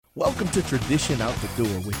Welcome to Tradition Out the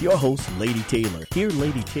Door with your host, Lady Taylor. Here,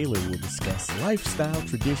 Lady Taylor will discuss lifestyle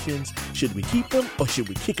traditions. Should we keep them or should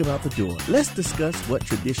we kick them out the door? Let's discuss what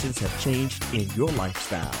traditions have changed in your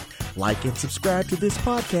lifestyle. Like and subscribe to this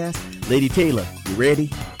podcast. Lady Taylor, you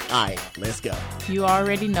ready? All right, let's go. You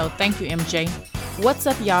already know. Thank you, MJ. What's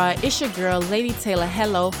up, y'all? It's your girl, Lady Taylor.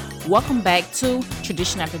 Hello. Welcome back to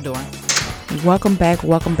Tradition Out the Door. Welcome back,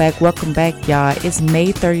 y'all. It's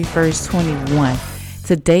May 31st, 21.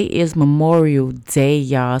 Today is Memorial Day,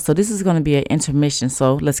 y'all. So this is going to be an intermission.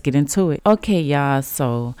 So let's get into it. Okay, y'all.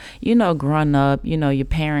 So, growing up, your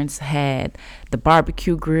parents had the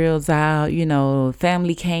barbecue grills out,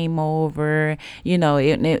 family came over,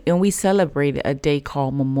 and we celebrated a day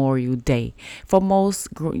called Memorial Day. For most,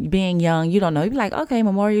 being young, you don't know. You're like, okay,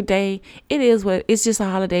 Memorial Day, it's just a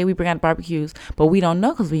holiday. We bring out barbecues, but we don't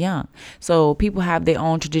know because we're young. So people have their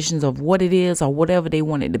own traditions of what it is or whatever they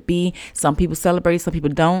want it to be. Some people celebrate, some people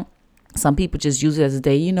don't. Some people just use it as a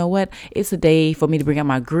day. You know what? It's a day for me to bring out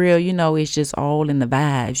my grill. It's just all in the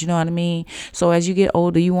vibes. You know what I mean? So as you get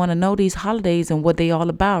older, you want to know these holidays and what they all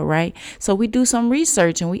about, right? So we do some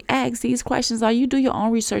research and we ask these questions. Or you do your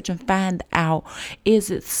own research and find out,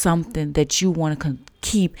 is it something that you want to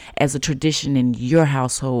keep as a tradition in your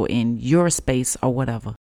household, in your space or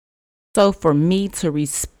whatever? So for me to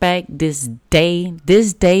respect this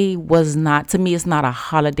day was not, to me, it's not a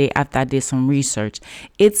holiday after I did some research.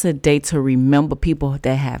 It's a day to remember people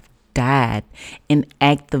that have died in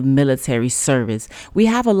active military service. We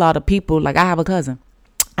have a lot of people, like I have a cousin.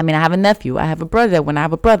 I have a nephew. I have a brother. When I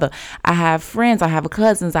have a brother, I have friends. I have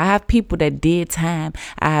cousins. I have people that did time.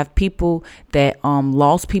 I have people that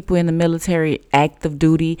lost people in the military, active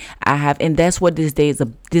duty. And that's what this day is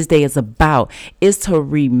about. Is to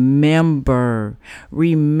remember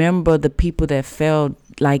the people that fell,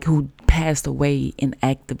 like who passed away in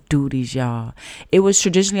active duties, y'all. It was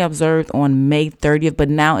traditionally observed on May 30th, but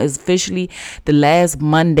now it's officially the last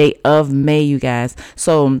Monday of May, you guys.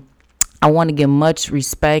 So I want to give much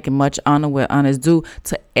respect and much honor where honor is due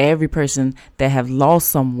to every person that have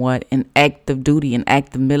lost someone in active duty and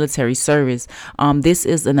active military service. This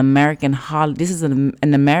is an American holiday. This is an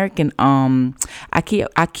American. I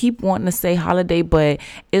keep wanting to say holiday, but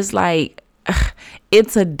it's like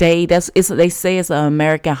it's a day. They say it's an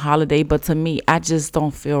American holiday, but to me, I just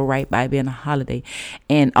don't feel right by being a holiday,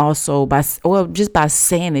 and also just by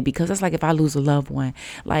saying it, because that's like if I lose a loved one,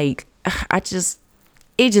 like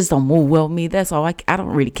it just don't move well with me. That's all. I don't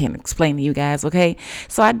really can't explain to you guys, okay?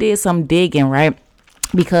 So I did some digging, right?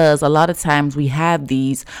 Because a lot of times we have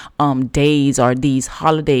these days or these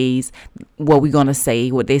holidays, what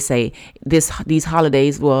they say, these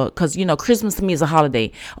holidays, well, because, Christmas to me is a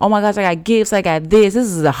holiday. Oh my gosh, I got gifts, I got this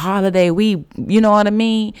is a holiday, you know what I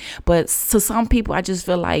mean? But to some people, I just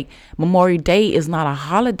feel like Memorial Day is not a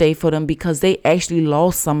holiday for them because they actually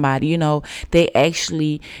lost somebody, they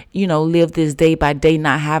actually, live this day by day,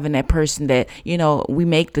 not having that person that, we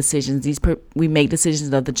make decisions, we make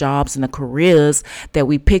decisions of the jobs and the careers that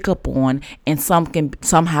we pick up on, and some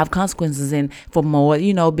have consequences. And for more,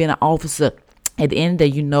 being an officer, at the end of the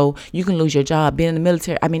day, you can lose your job. Being in the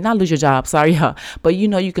military, not lose your job, sorry, but you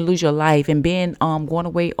can lose your life. And being going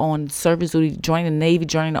away on service duty, joining the Navy,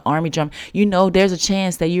 joining the Army, there's a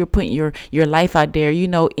chance that you're putting your life out there.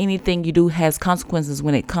 Anything you do has consequences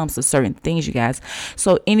when it comes to certain things, you guys.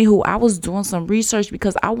 So anywho, I was doing some research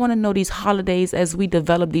because I want to know these holidays as we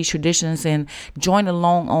develop these traditions and join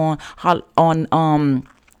along on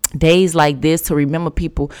days like this to remember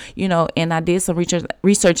people, and I did some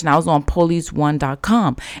research and I was on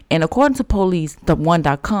police1.com, and according to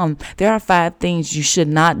police1.com, there are 5 things you should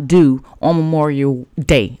not do on Memorial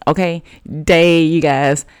Day. Okay, you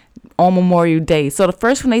guys, on Memorial Day. So the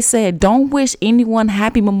first one, they said, don't wish anyone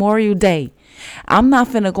happy Memorial Day. I'm not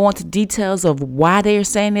finna go into details of why they're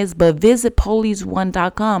saying this, but visit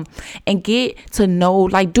police1.com and get to know,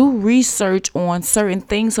 do research on certain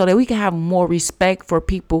things so that we can have more respect for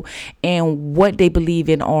people and what they believe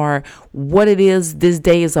in or what it is this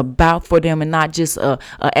day is about for them, and not just an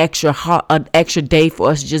extra day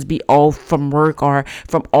for us to just be off from work or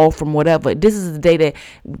from whatever. This is the day that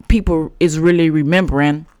people is really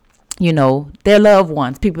remembering their loved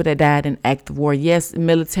ones, people that died in active war. Yes,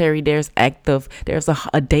 military, there's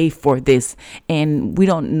a day for this, and we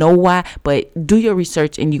don't know why, but do your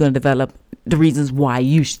research and you're going to develop the reasons why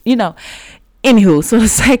anywho, so the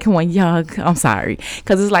second one, y'all, I'm sorry,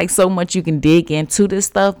 because it's like so much you can dig into this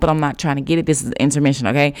stuff, but I'm not trying to get it. This is intermission,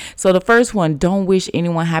 okay? So the first one, don't wish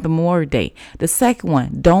anyone happy Memorial Day. The second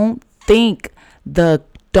one, don't think the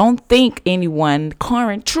Don't think anyone,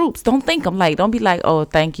 current troops, don't think them like, don't be like, oh,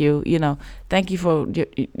 thank you, thank you for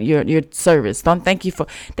your service. Don't thank you for,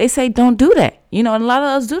 they say don't do that, and a lot of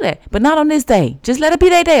us do that, but not on this day. Just let it be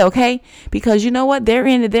their day, okay? Because you know what? They're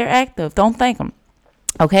in it, they're active. Don't thank them.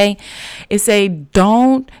 Okay, it say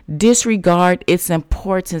don't disregard its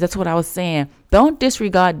importance. That's what I was saying. Don't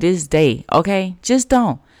disregard this day. Okay, just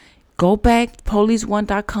don't. Go back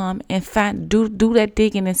police1.com and do that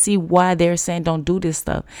digging and see why they're saying don't do this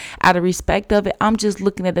stuff. Out of respect of it, I'm just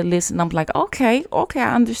looking at the list and I'm like, okay,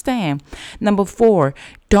 I understand. Number 4,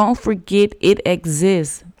 don't forget it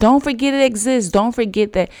exists. Don't forget it exists. Don't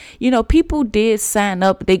forget that, people did sign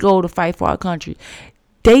up. They go to fight for our country.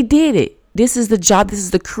 They did it. This is the job. This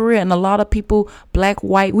is the career. And a lot of people, black,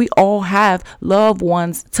 white, we all have loved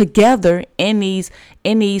ones together in these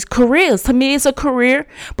careers. To me, it's a career,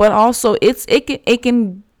 but also it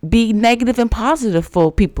can be negative and positive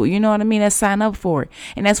for people. You know what I mean? That sign up for it.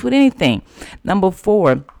 And that's with anything. Number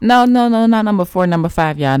 4. No, not number 4. Number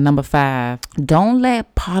 5, y'all. Number 5. Don't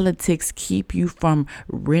let politics keep you from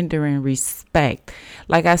rendering respect.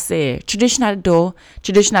 Like I said, tradition out the door.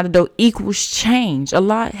 Tradition out the door equals change. A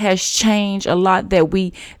lot has changed. A lot that's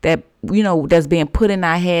being put in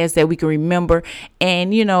our heads that we can remember, and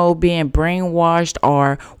being brainwashed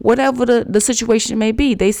or whatever the situation may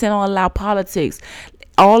be. They say don't allow politics.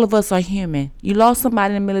 All of us are human. You lost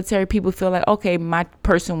somebody in the military. People feel like, okay, my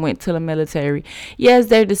person went to the military. Yeah, it's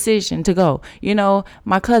their decision to go.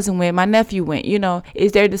 My cousin went, my nephew went,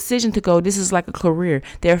 it's their decision to go. This is like a career.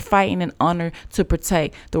 They're fighting in honor to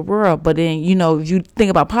protect the world. But then, if you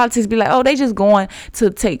think about politics, be like, oh, they just going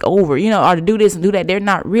to take over, or to do this and do that. They're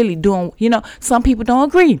not really doing, some people don't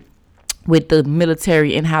agree with the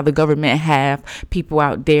military and how the government have people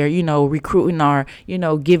out there, recruiting or,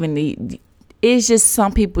 giving it's just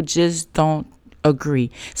some people just don't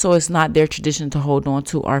agree. So it's not their tradition to hold on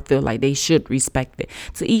to or feel like they should respect it.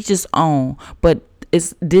 To each his own. But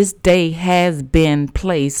this day has been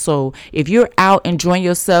placed. So if you're out enjoying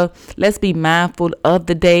yourself, let's be mindful of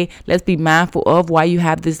the day. Let's be mindful of why you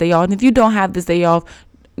have this day off. And if you don't have this day off,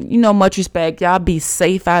 much respect. Y'all be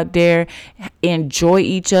safe out there. Enjoy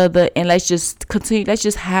each other. And let's just continue. Let's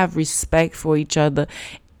just have respect for each other.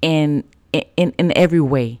 And in every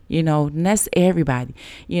way, and that's everybody,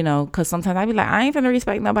 because sometimes I be like, I ain't finna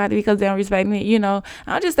respect nobody because they don't respect me,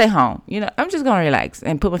 I'll just stay home, I'm just gonna relax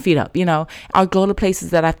and put my feet up, I'll go to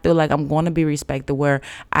places that I feel like I'm gonna be respected, where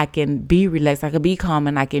I can be relaxed, I can be calm,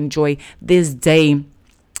 and I can enjoy this day.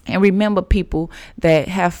 And remember people that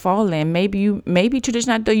have fallen. Maybe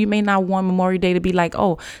tradition out there, you may not want Memorial Day to be like,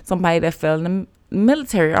 oh, somebody that fell in the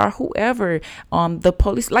military or whoever, the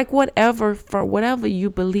police, like whatever, for whatever you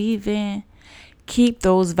believe in. Keep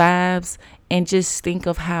those vibes and just think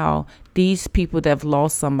of how these people that have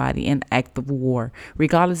lost somebody in active war,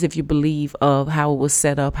 regardless if you believe of how it was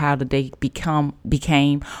set up, how the day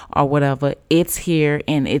became or whatever, it's here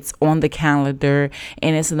and it's on the calendar,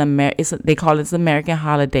 and they call it an American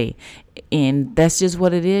holiday. And that's just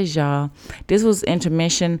what it is, y'all. This was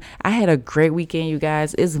intermission. I had a great weekend, you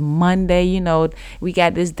guys. It's Monday, we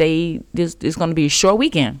got this day. This is going to be a short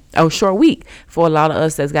weekend, a short week for a lot of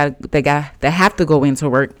us that have to go into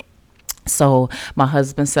work. So my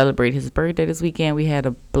husband celebrated his birthday this weekend. We had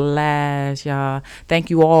a blast, y'all.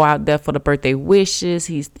 Thank you all out there for the birthday wishes.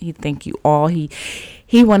 He thank you all. He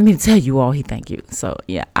wanted me to tell you all he thank you. So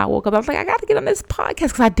yeah, I woke up. I was like, I got to get on this podcast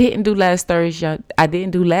because I didn't do last Thursday. I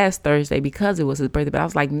didn't do last Thursday because it was his birthday. But I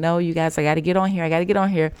was like, no, you guys, I got to get on here.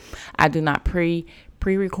 I do not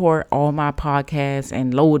pre-record all my podcasts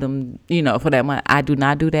and load them, for that month. I do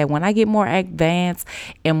not do that. When I get more advanced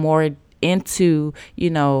and more into,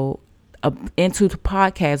 into the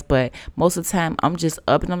podcast, but most of the time I'm just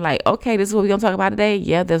up and I'm like, okay, this is what we're gonna talk about today.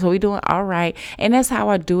 Yeah, that's what we're doing. All right. And that's how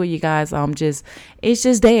I do it, you guys. It's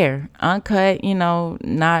just there, uncut,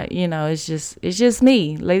 not, it's just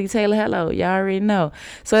me, Lady Taylor. Hello, y'all already know.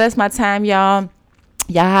 So that's my time, y'all.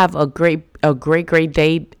 Y'all have a great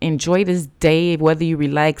day. Enjoy this day, whether you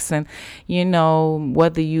relaxing,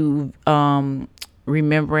 whether you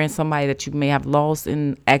remembering somebody that you may have lost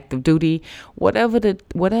in active duty, whatever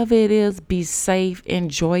it is, be safe,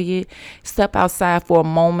 enjoy it, step outside for a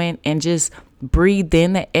moment and just breathe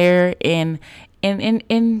in the air and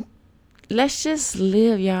let's just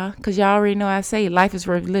live, y'all, because y'all already know I say life is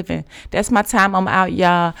worth living. That's my time. I'm out,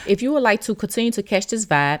 y'all. If you would like to continue to catch this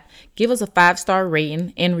vibe, give us a 5-star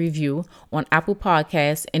rating and review on Apple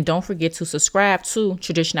Podcasts, and don't forget to subscribe to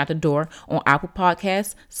Tradition Out the Door on Apple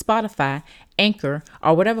Podcasts, Spotify, Anchor,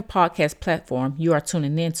 or whatever podcast platform you are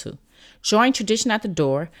tuning into. Join Tradition Out the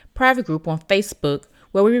Door private group on Facebook,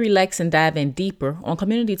 where we relax and dive in deeper on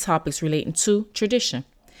community topics relating to tradition.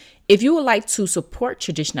 If you would like to support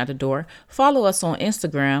Tradition Out the Door, follow us on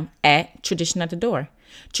Instagram at Tradition Out the Door.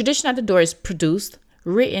 Tradition Out the Door is produced,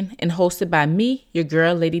 written, and hosted by me, your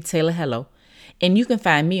girl, Lady Taylor Hello. And you can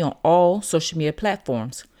find me on all social media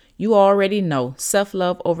platforms. You already know,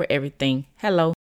 self-love over everything. Hello.